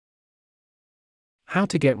How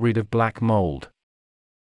to get rid of black mold.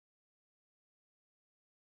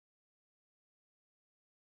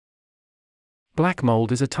 Black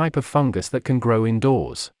mold is a type of fungus that can grow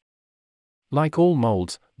indoors. Like all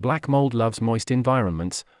molds, black mold loves moist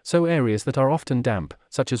environments, so areas that are often damp,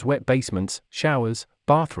 such as wet basements, showers,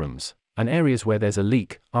 bathrooms, and areas where there's a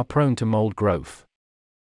leak, are prone to mold growth.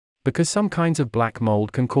 Because some kinds of black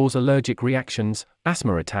mold can cause allergic reactions,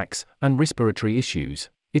 asthma attacks, and respiratory issues,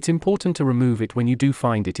 it's important to remove it when you do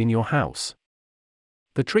find it in your house.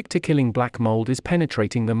 The trick to killing black mold is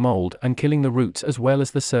penetrating the mold and killing the roots as well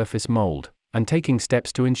as the surface mold, and taking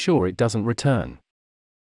steps to ensure it doesn't return.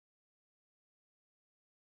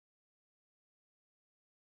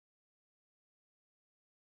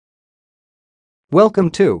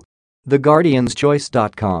 Welcome to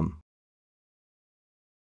𝒍𝒐𝒗𝒆.com.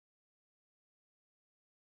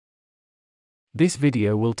 This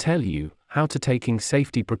video will tell you how to taking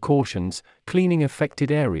safety precautions, cleaning affected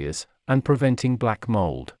areas, and preventing black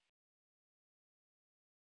mold.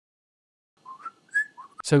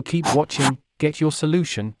 So keep watching, get your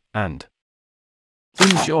solution, and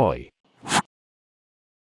enjoy.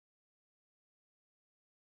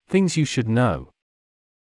 Things you should know.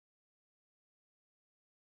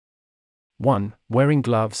 1. Wearing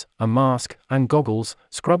gloves, a mask, and goggles.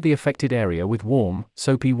 Scrub the affected area with warm,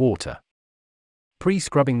 soapy water.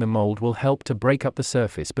 Pre-scrubbing the mold will help to break up the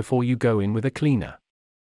surface before you go in with a cleaner.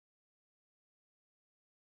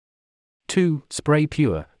 2. Spray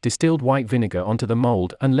pure, distilled white vinegar onto the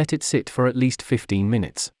mold and let it sit for at least 15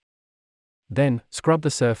 minutes. Then, scrub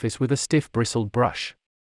the surface with a stiff bristled brush.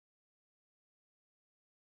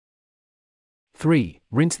 3.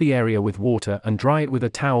 Rinse the area with water and dry it with a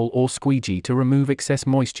towel or squeegee to remove excess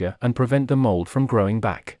moisture and prevent the mold from growing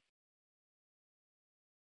back.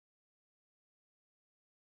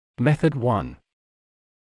 Method 1.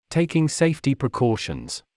 Taking safety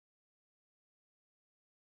precautions.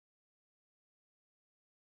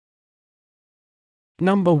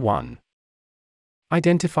 Number 1.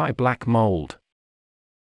 Identify black mold.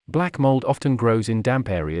 Black mold often grows in damp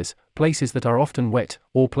areas, places that are often wet,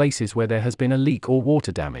 or places where there has been a leak or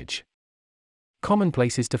water damage. Common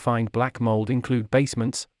places to find black mold include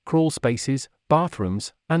basements, crawl spaces,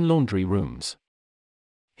 bathrooms, and laundry rooms.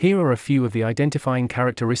 Here are a few of the identifying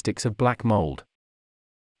characteristics of black mold.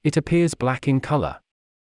 It appears black in color.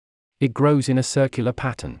 It grows in a circular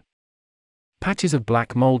pattern. Patches of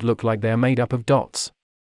black mold look like they're made up of dots.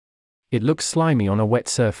 It looks slimy on a wet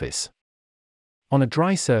surface. On a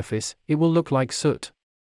dry surface, it will look like soot.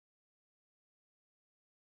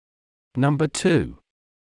 Number 2.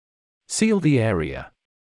 Seal the area.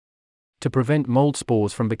 To prevent mold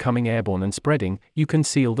spores from becoming airborne and spreading, you can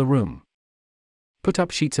seal the room. Put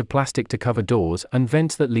up sheets of plastic to cover doors and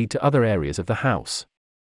vents that lead to other areas of the house.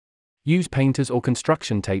 Use painters or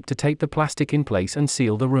construction tape to tape the plastic in place and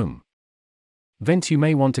seal the room. Vents you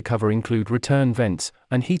may want to cover include return vents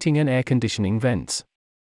and heating and air conditioning vents.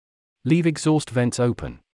 Leave exhaust vents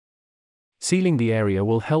open. Sealing the area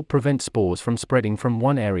will help prevent spores from spreading from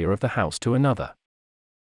one area of the house to another.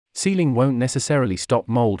 Sealing won't necessarily stop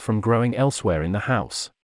mold from growing elsewhere in the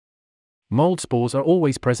house. Mold spores are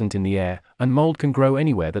always present in the air, and mold can grow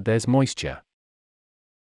anywhere that there's moisture.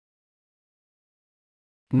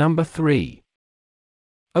 Number 3.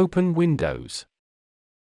 Open windows.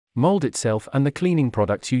 Mold itself and the cleaning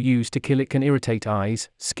products you use to kill it can irritate eyes,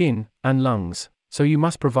 skin, and lungs, so you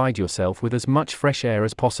must provide yourself with as much fresh air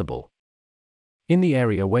as possible. In the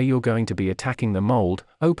area where you're going to be attacking the mold,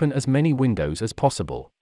 open as many windows as possible.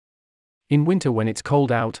 In winter when it's cold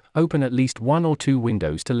out, open at least 1 or 2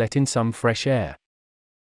 windows to let in some fresh air.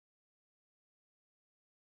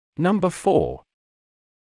 Number 4.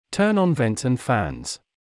 Turn on vents and fans.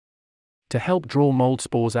 To help draw mold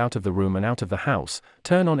spores out of the room and out of the house,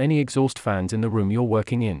 turn on any exhaust fans in the room you're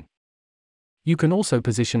working in. You can also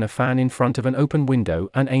position a fan in front of an open window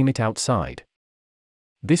and aim it outside.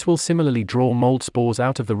 This will similarly draw mold spores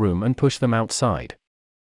out of the room and push them outside.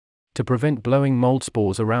 To prevent blowing mold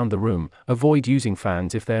spores around the room, avoid using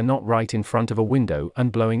fans if they're not right in front of a window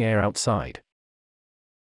and blowing air outside.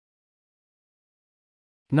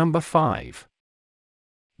 Number 5.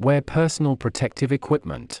 Wear personal protective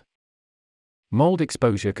equipment. Mold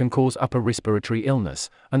exposure can cause upper respiratory illness,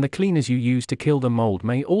 and the cleaners you use to kill the mold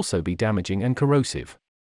may also be damaging and corrosive.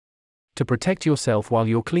 To protect yourself while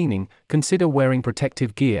you're cleaning, consider wearing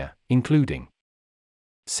protective gear, including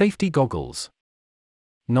safety goggles,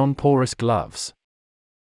 non-porous gloves,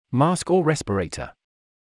 mask or respirator.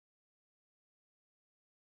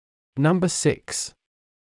 Number 6.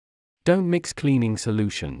 Don't mix cleaning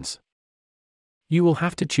solutions. You will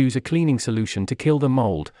have to choose a cleaning solution to kill the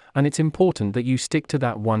mold, and it's important that you stick to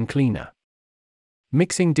that one cleaner.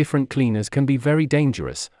 Mixing different cleaners can be very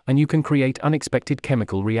dangerous, and you can create unexpected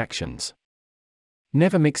chemical reactions.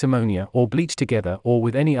 Never mix ammonia or bleach together or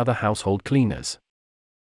with any other household cleaners.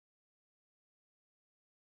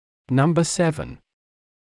 Number 7.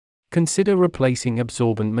 Consider replacing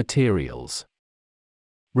absorbent materials.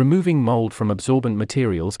 Removing mold from absorbent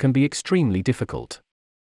materials can be extremely difficult.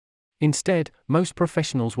 Instead, most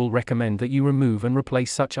professionals will recommend that you remove and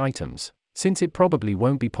replace such items, since it probably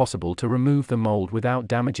won't be possible to remove the mold without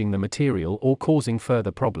damaging the material or causing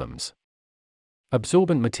further problems.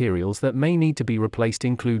 Absorbent materials that may need to be replaced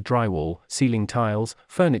include drywall, ceiling tiles,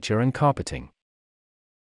 furniture and carpeting.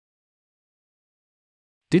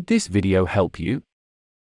 Did this video help you?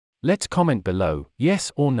 Let's comment below,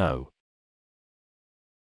 yes or no.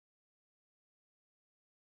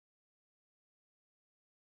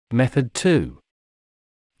 Method 2.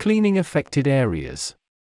 Cleaning affected areas.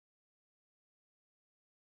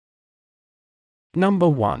 Number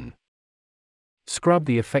 1. Scrub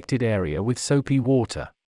the affected area with soapy water.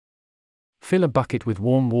 Fill a bucket with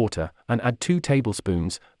warm water and add 2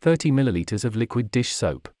 tablespoons, 30 milliliters of liquid dish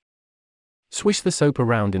soap. Swish the soap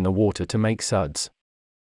around in the water to make suds.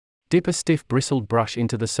 Dip a stiff bristled brush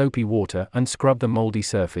into the soapy water and scrub the moldy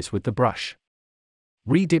surface with the brush.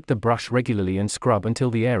 Re-dip the brush regularly and scrub until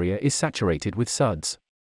the area is saturated with suds.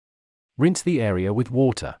 Rinse the area with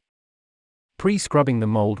water. Pre-scrubbing the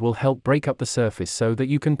mold will help break up the surface so that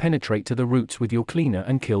you can penetrate to the roots with your cleaner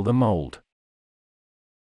and kill the mold.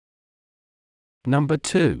 Number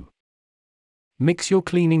 2. Mix your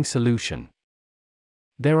cleaning solution.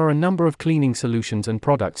 There are a number of cleaning solutions and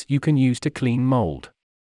products you can use to clean mold.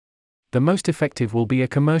 The most effective will be a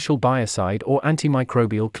commercial biocide or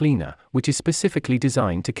antimicrobial cleaner, which is specifically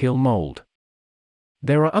designed to kill mold.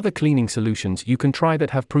 There are other cleaning solutions you can try that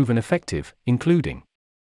have proven effective, including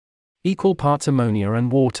equal parts ammonia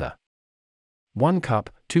and water. 1 cup,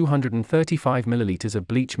 235 milliliters of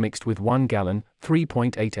bleach mixed with 1 gallon,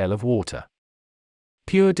 3.8 L of water.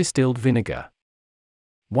 Pure distilled vinegar.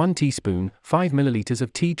 1 teaspoon, 5 milliliters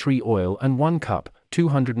of tea tree oil and 1 cup,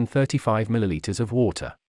 235 milliliters of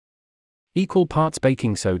water. Equal parts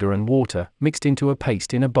baking soda and water, mixed into a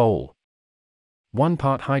paste in a bowl. 1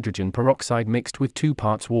 part hydrogen peroxide mixed with 2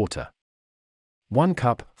 parts water. 1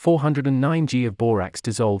 cup, 409 g of borax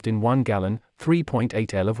dissolved in 1 gallon,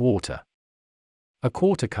 3.8 L of water. A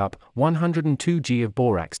quarter cup, 102 g of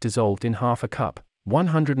borax dissolved in half a cup,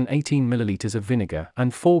 118 milliliters of vinegar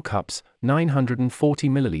and 4 cups, 940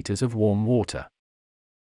 milliliters of warm water.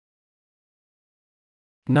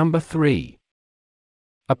 Number 3.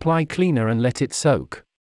 Apply cleaner and let it soak.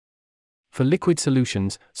 For liquid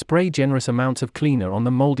solutions, spray generous amounts of cleaner on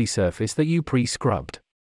the moldy surface that you pre-scrubbed.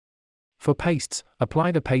 For pastes,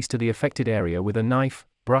 apply the paste to the affected area with a knife,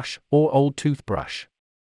 brush, or old toothbrush.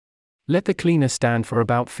 Let the cleaner stand for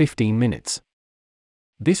about 15 minutes.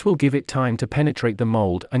 This will give it time to penetrate the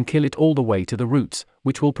mold and kill it all the way to the roots,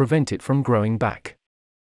 which will prevent it from growing back.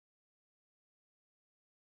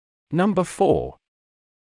 Number 4.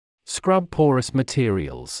 Scrub porous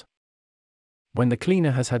materials. When the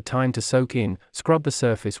cleaner has had time to soak in, scrub the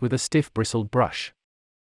surface with a stiff bristled brush.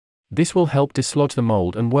 This will help dislodge the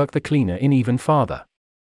mold and work the cleaner in even farther.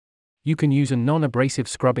 You can use a non-abrasive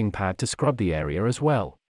scrubbing pad to scrub the area as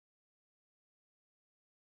well.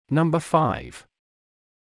 Number 5.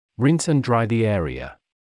 Rinse and dry the area.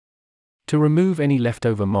 To remove any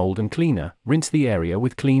leftover mold and cleaner, rinse the area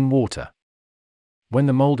with clean water. When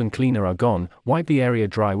the mold and cleaner are gone, wipe the area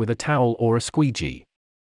dry with a towel or a squeegee.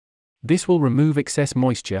 This will remove excess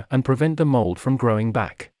moisture and prevent the mold from growing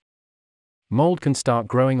back. Mold can start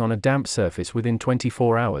growing on a damp surface within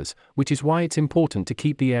 24 hours, which is why it's important to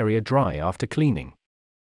keep the area dry after cleaning.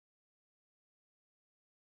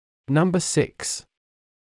 Number 6.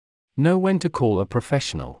 Know when to call a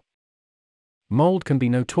professional. Mold can be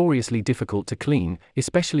notoriously difficult to clean,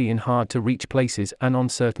 especially in hard-to-reach places and on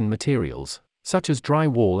certain materials, such as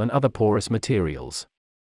drywall and other porous materials.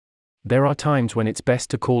 There are times when it's best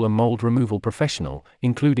to call a mold removal professional,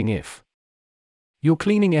 including if your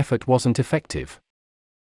cleaning effort wasn't effective.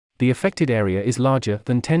 The affected area is larger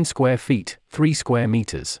than 10 square feet, 3 square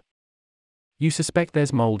meters. You suspect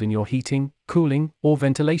there's mold in your heating, cooling, or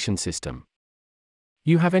ventilation system.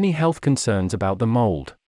 You have any health concerns about the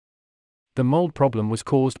mold. The mold problem was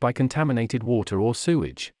caused by contaminated water or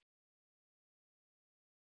sewage.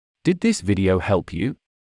 Did this video help you?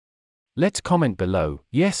 Let's comment below,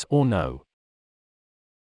 yes or no.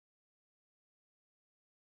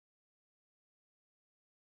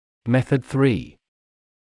 Method 3.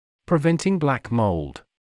 Preventing black mold.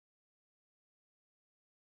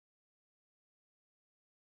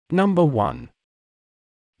 Number 1.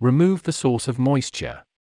 Remove the source of moisture.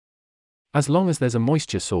 As long as there's a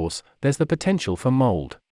moisture source, there's the potential for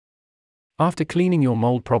mold. After cleaning your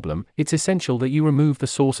mold problem, it's essential that you remove the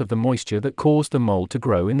source of the moisture that caused the mold to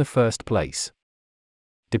grow in the first place.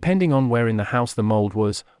 Depending on where in the house the mold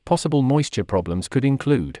was, possible moisture problems could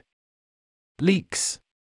include leaks,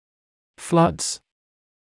 floods,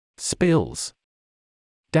 spills,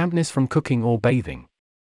 dampness from cooking or bathing,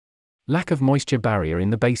 lack of moisture barrier in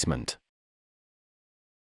the basement.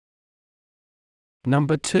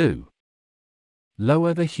 Number 2.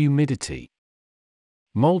 Lower the humidity.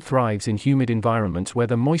 Mold thrives in humid environments where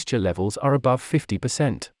the moisture levels are above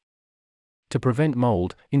 50%. To prevent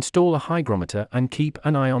mold, install a hygrometer and keep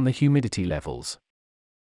an eye on the humidity levels.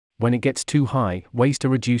 When it gets too high, ways to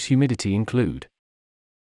reduce humidity include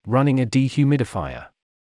running a dehumidifier,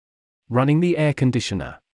 running the air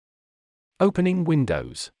conditioner, opening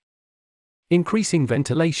windows, increasing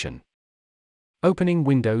ventilation, opening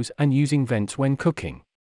windows and using vents when cooking.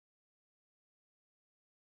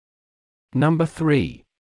 Number 3.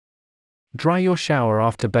 Dry your shower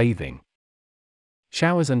after bathing.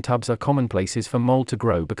 Showers and tubs are common places for mold to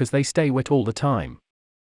grow because they stay wet all the time.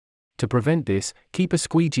 To prevent this, keep a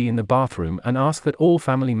squeegee in the bathroom and ask that all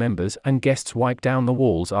family members and guests wipe down the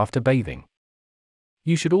walls after bathing.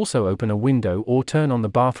 You should also open a window or turn on the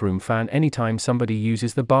bathroom fan anytime somebody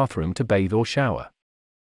uses the bathroom to bathe or shower.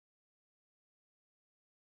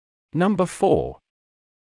 Number 4.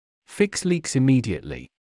 Fix leaks immediately.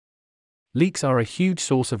 Leaks are a huge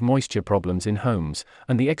source of moisture problems in homes,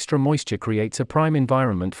 and the extra moisture creates a prime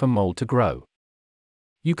environment for mold to grow.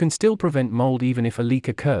 You can still prevent mold even if a leak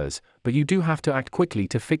occurs, but you do have to act quickly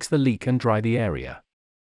to fix the leak and dry the area.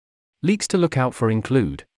 Leaks to look out for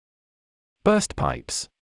include burst pipes,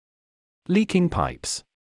 leaking pipes,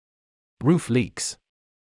 roof leaks,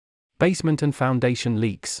 basement and foundation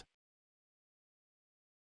leaks.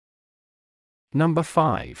 Number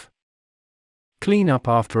 5. Clean up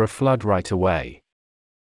after a flood right away.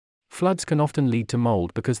 Floods can often lead to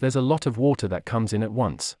mold because there's a lot of water that comes in at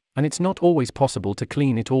once, and it's not always possible to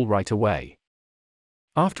clean it all right away.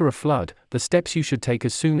 After a flood, the steps you should take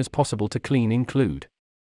as soon as possible to clean include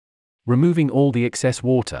removing all the excess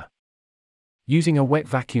water, using a wet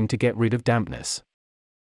vacuum to get rid of dampness,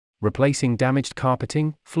 replacing damaged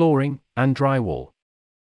carpeting, flooring, and drywall,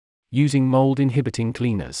 using mold-inhibiting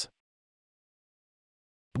cleaners.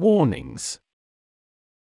 Warnings.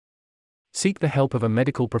 Seek the help of a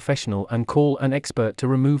medical professional and call an expert to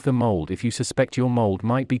remove the mold if you suspect your mold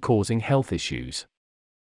might be causing health issues.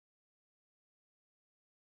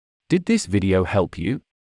 Did this video help you?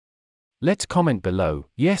 Let's comment below,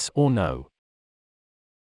 yes or no.